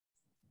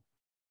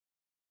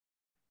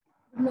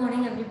Good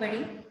morning,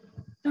 everybody.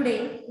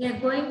 Today, we are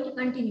going to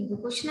continue the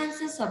question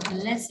answers of the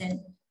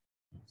lesson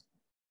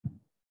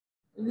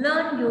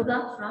Learn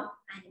Yoga from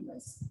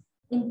Animals.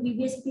 In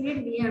previous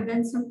period, we have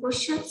done some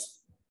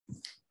questions.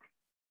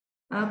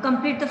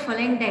 Complete the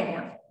following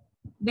diagram.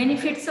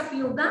 Benefits of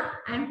yoga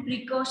and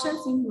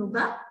precautions in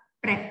yoga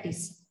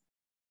practice.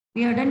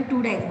 We have done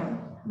two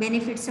diagrams.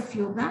 Benefits of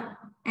yoga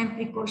and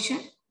precaution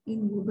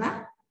in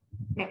yoga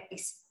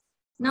practice.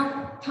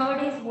 Now,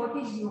 third is what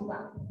is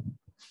yoga?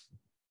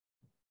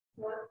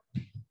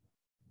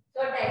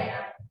 Third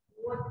diagram.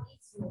 What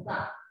is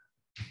yoga?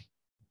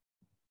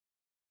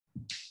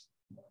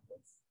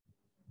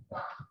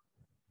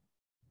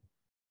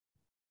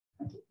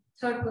 Okay.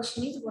 Third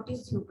question is what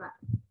is yoga?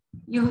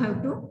 You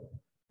have to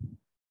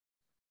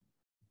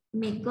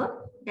make a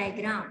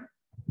diagram.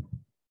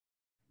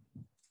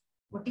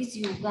 What is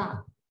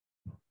yoga?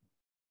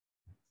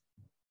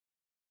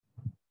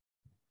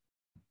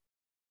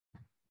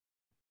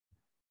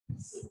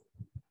 See.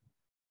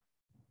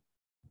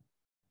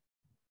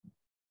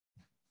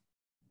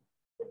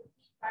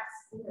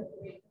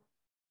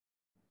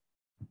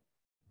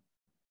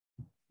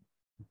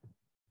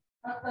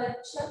 A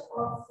culture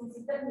of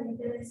physical,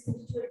 mental, and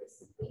spiritual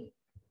discipline.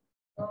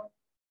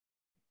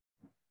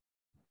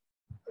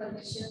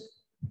 Culture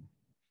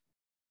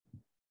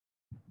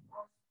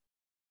of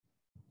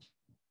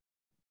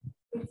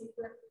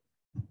physical,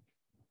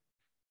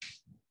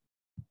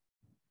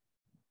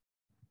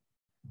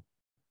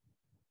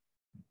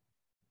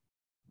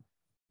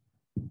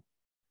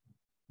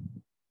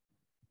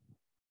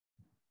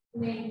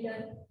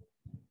 mental,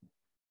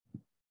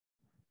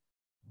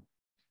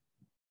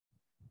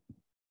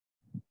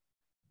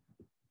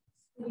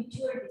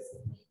 spiritual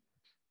discipline.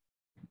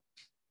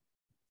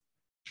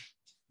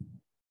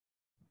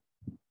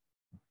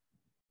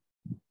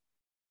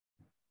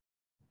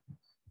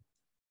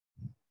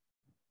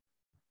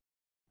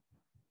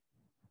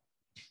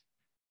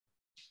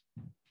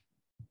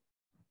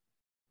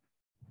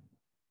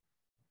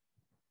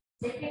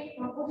 Second,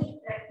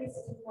 composite practice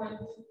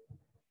involving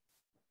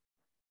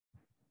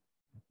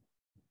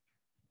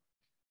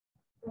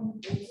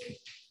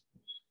composite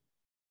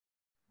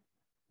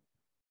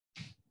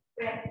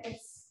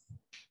practice.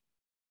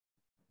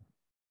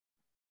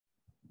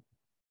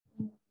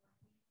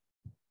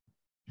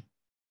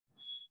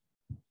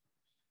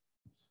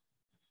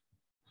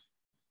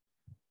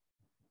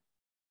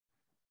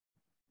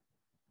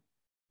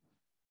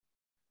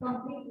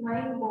 Complete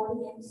mind,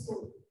 body, and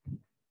soul.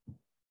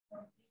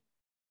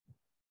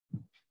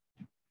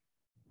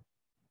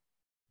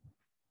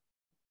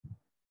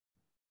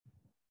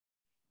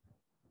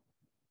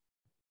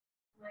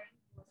 Mind,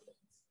 body, and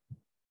soul.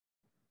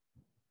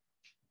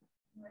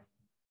 Mind,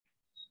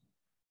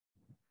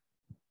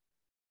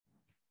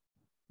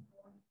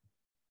 body.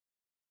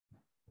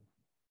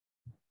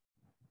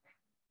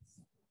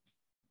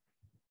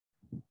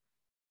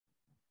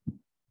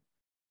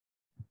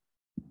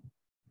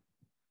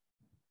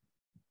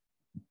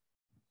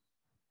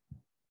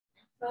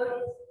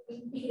 Third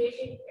is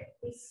integrated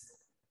practice.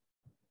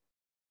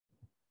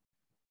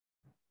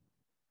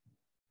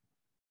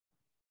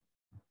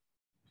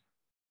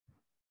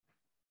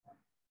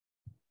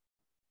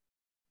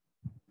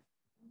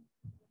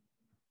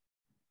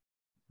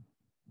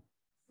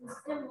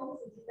 System of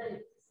physical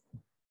exercise.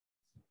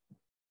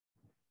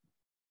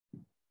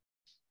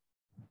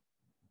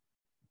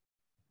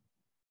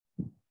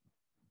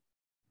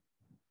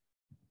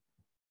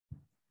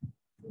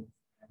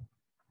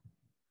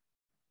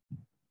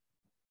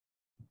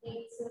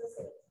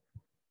 Exercise.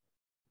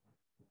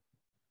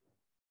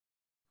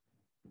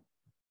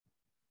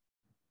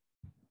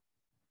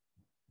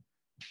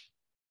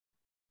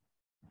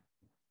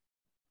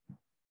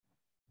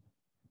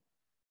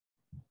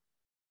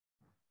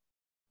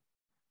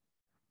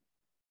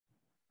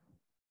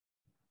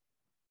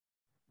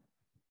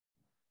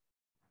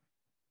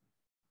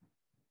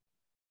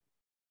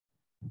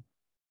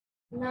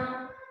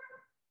 Now,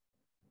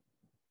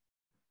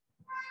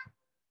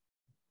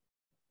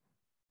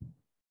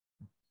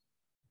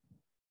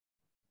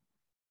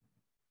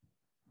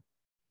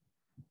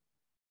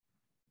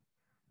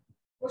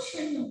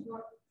 question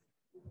number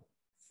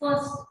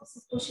first. This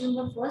is question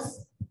number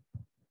first.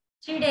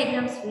 Three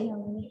diagrams we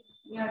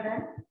have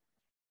done.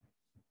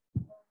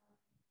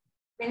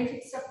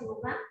 Benefits of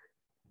yoga,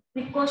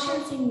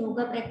 precautions in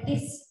yoga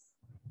practice.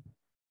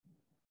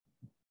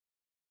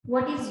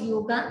 What is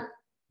yoga?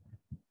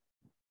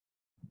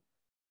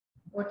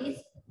 What is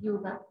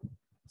yoga?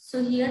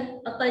 So here,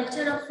 a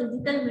culture of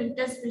physical,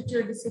 mental,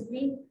 spiritual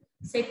discipline.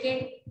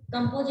 Second,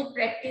 composite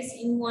practice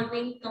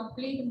involving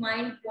complete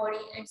mind, body,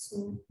 and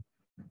soul.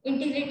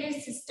 Integrated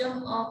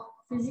system of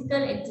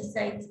physical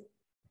exercise.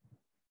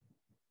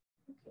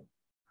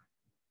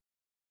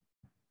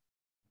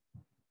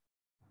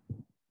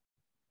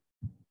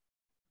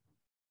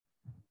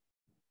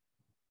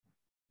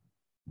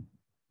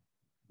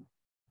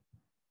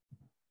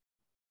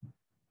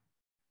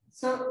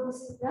 So this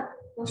is the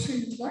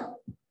question number.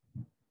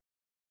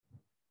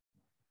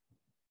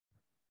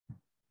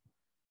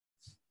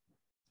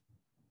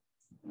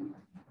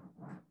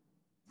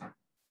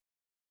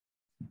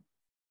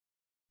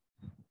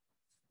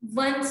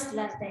 Once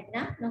last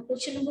diagram. Now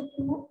question number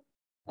 2,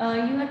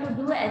 you have to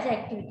do as an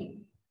activity.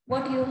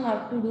 What you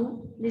have to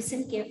do?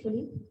 Listen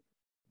carefully.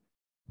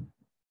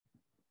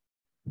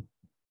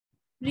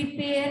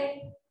 Prepare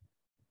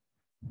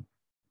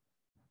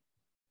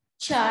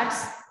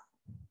charts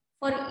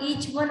for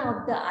each one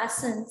of the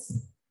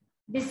asanas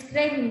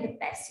described in the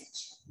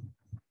passage.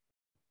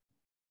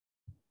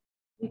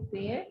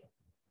 Prepare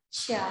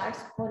charts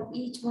for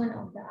each one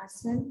of the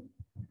asanas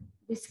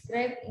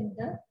described in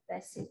the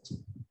passage.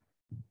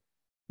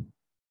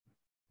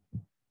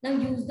 Now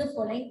use the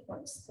following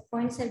points. The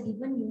points are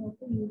given, you have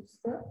to use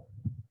the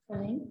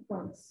following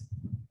points.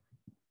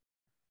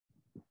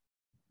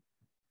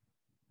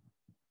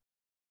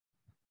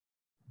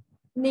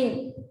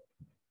 Name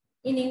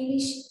in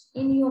English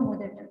in your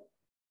mother tongue.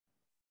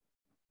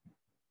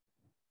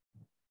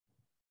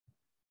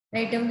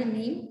 Write down the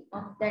name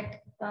of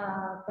that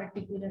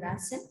particular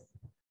asana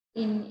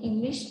in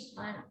English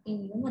and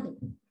in your mother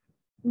tongue.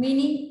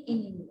 Meaning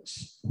in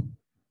English.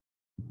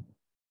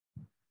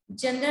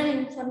 General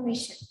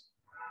information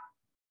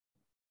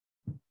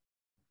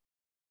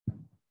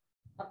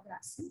of the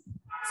asana.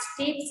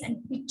 Steps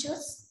and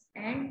features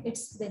and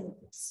its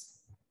benefits.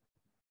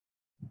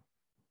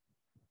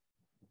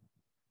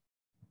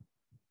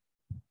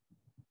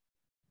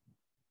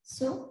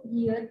 So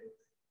here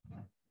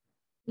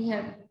you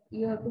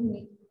have to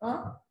make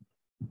a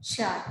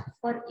chart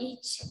for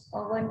each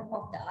one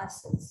of the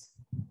asanas.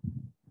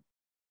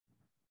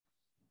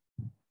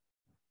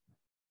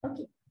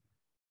 Okay.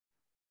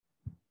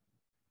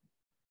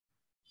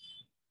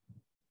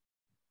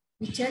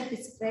 Which are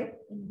described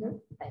in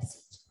the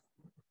passage.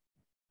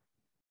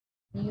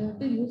 You have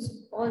to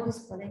use all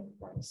these following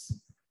points.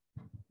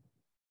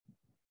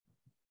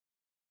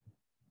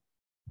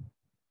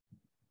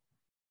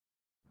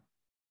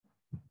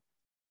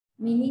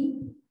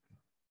 Meaning,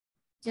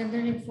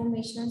 general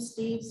information,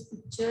 steps,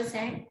 pictures,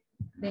 and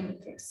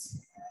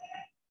benefits.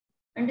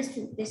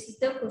 Understood? This is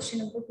the question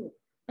number 2.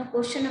 Now,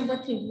 question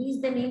number 3.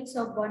 List the names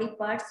of body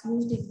parts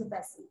used in the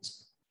passage.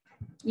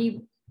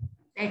 We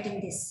writing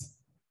this.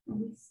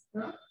 List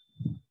the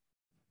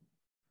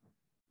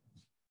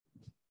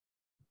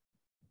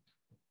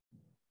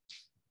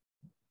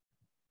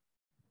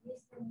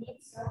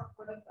names of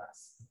body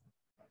parts.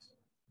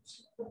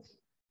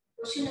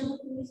 Question number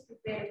 2 is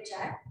prepare a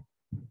chart.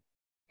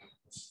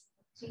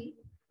 3.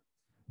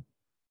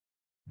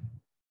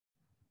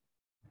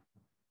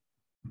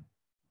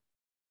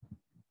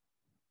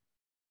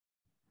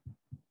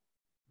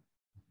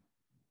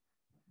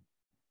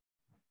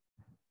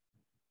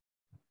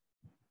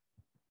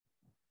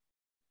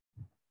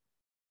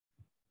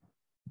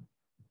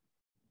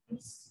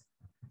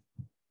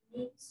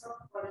 Names of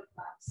body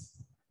parts.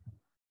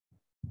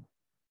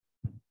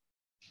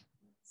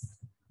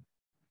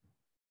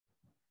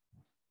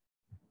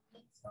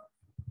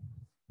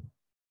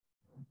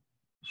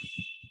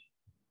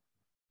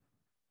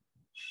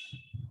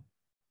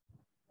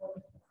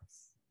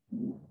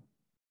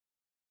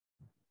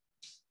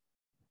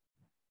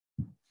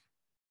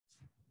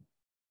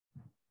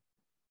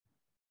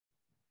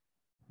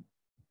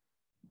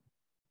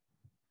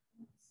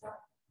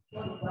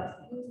 Body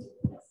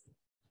parts.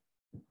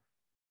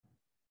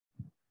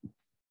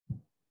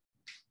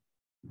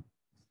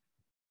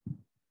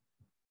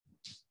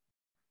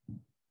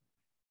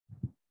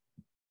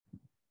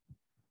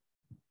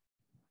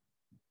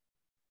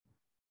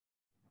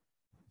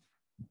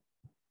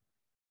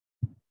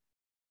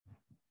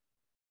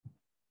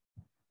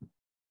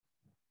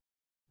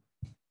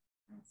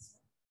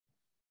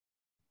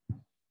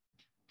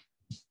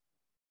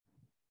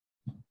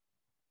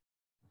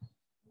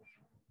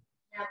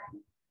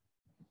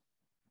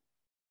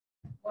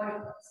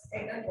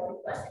 Second body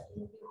parts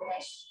will be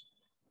dash.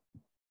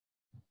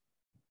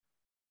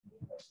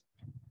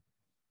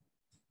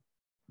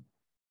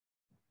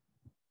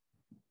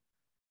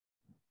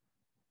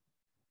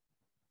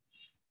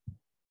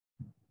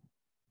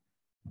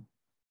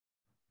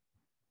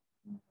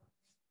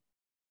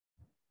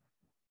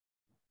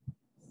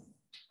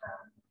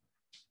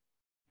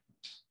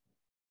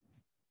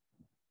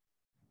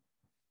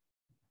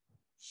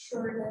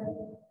 Shoulder,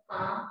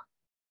 arm.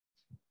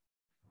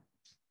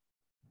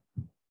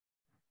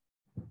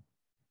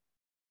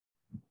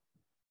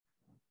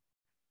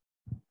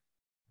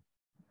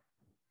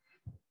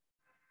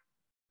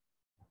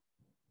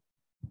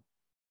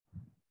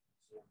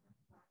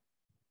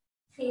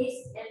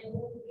 Face,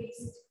 elbow,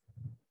 wrist.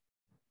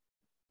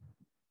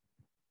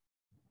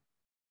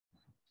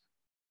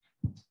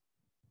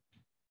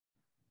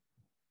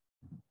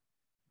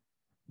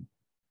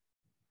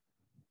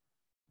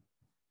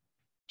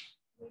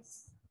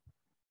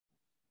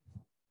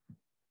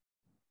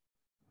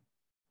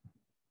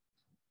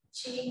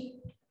 Chin.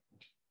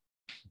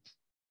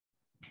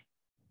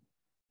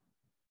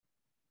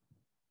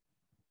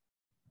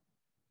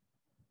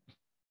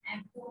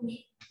 Abdomen.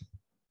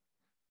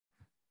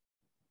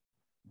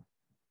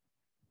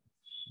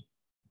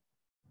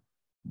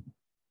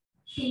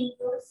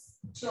 Fingers,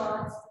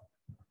 jaws.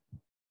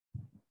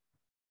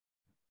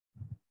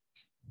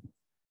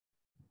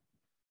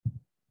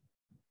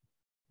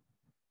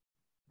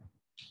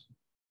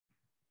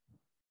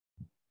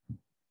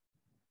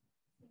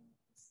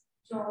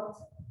 jaws,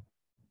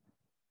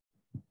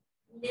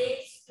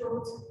 legs,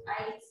 toes,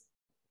 eyes,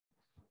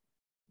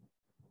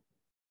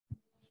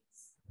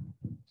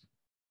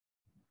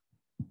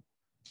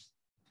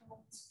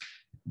 toes,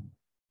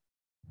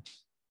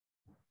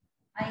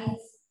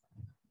 eyes,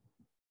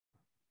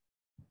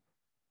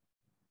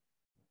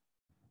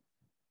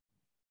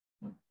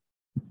 mouth,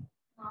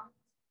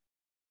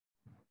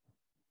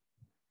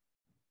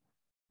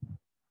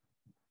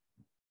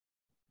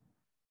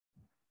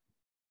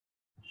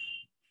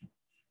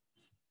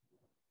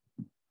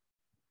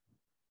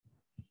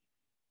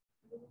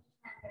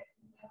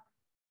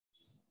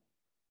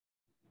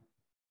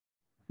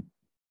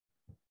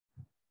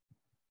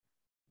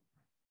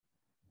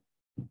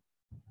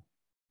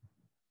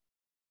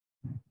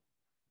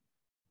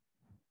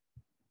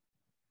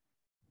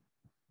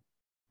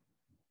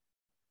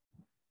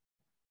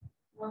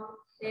 mouth,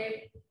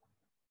 head,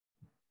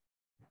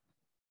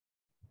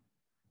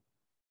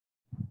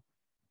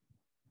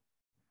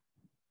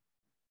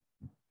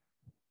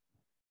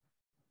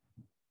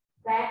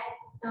 back,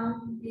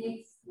 tongue,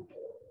 legs,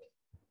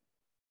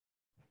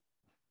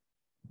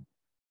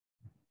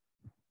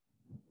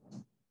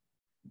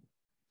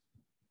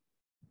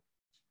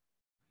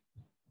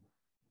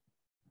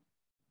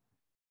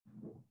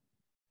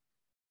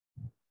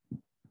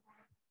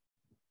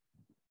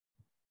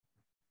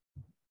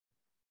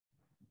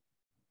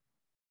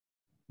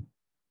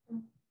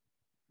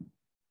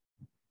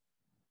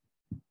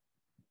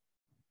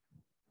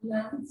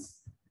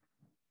 lungs,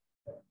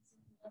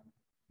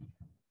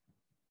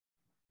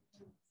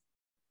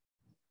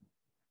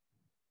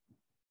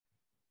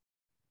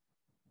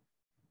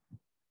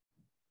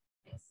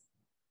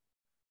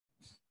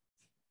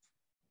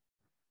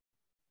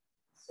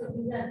 so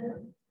these are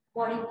the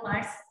body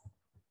parts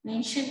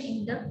mentioned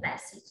in the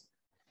passage.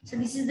 So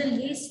this is the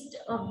list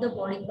of the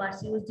body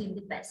parts used in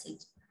the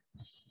passage.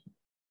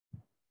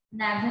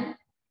 Navel,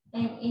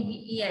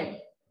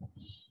 NAVEL.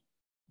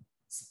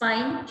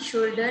 Spine,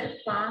 shoulder,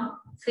 palm,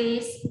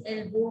 face,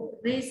 elbow,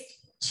 wrist,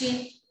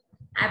 chin,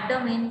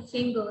 abdomen,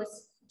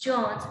 fingers,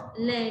 jaws,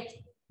 legs,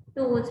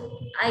 toes,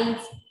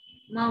 eyes,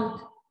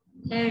 mouth,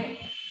 head,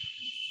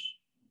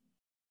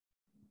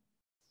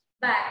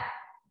 back,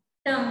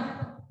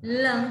 tongue,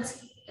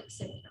 lungs,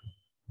 etc.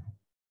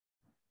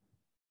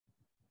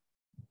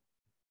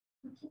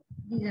 Okay.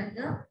 These are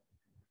the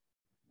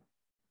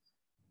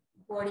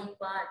body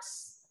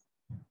parts.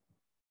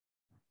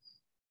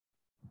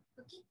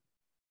 Okay.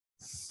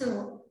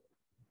 So,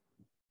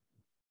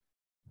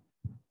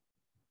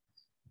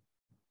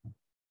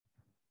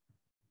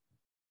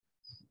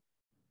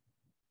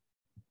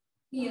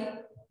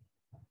 here,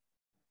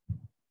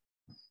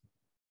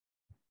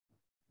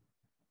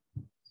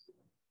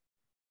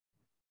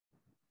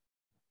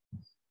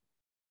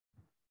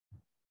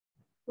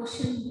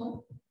 question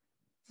number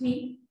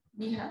 3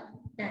 we have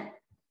done.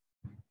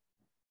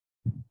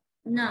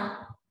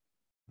 Now,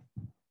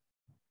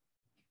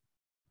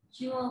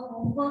 your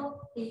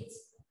homework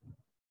is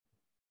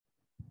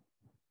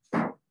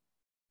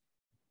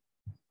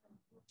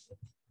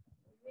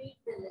read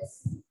the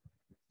lesson.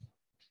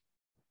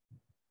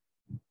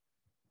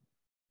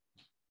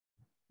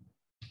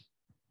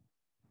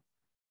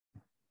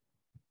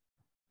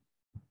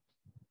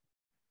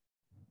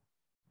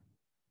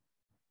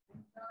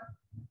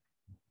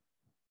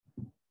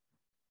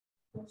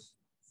 Questions.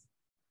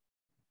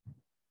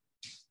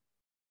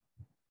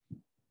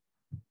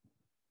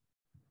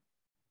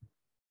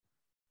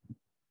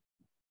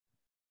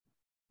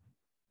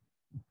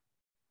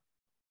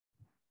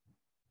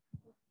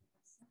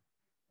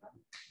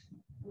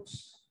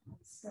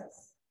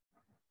 Answers.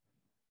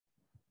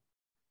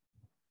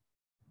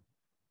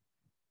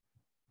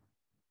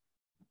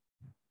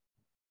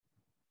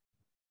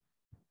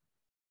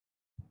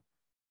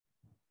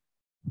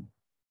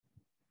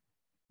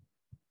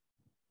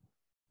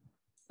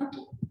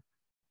 Okay.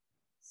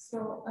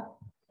 So,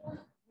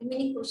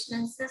 remaining question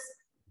answers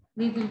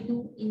we will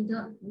do in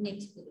the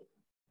next video.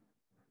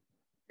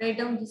 Write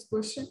down this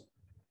question.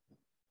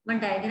 One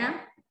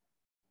diagram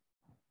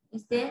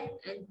is there,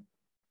 and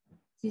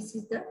this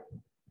is the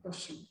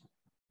question.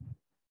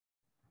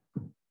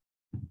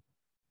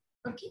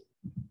 Okay.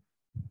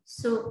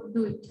 So,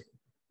 do it.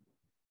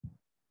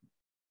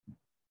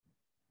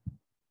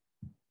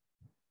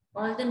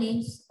 All the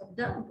names of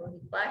the body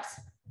parts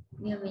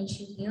we have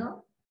mentioned here.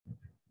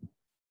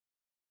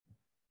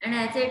 And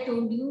as I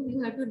told you,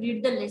 you have to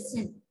read the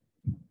lesson.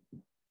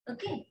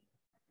 Okay.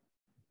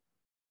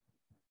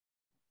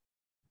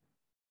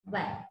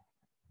 Bye.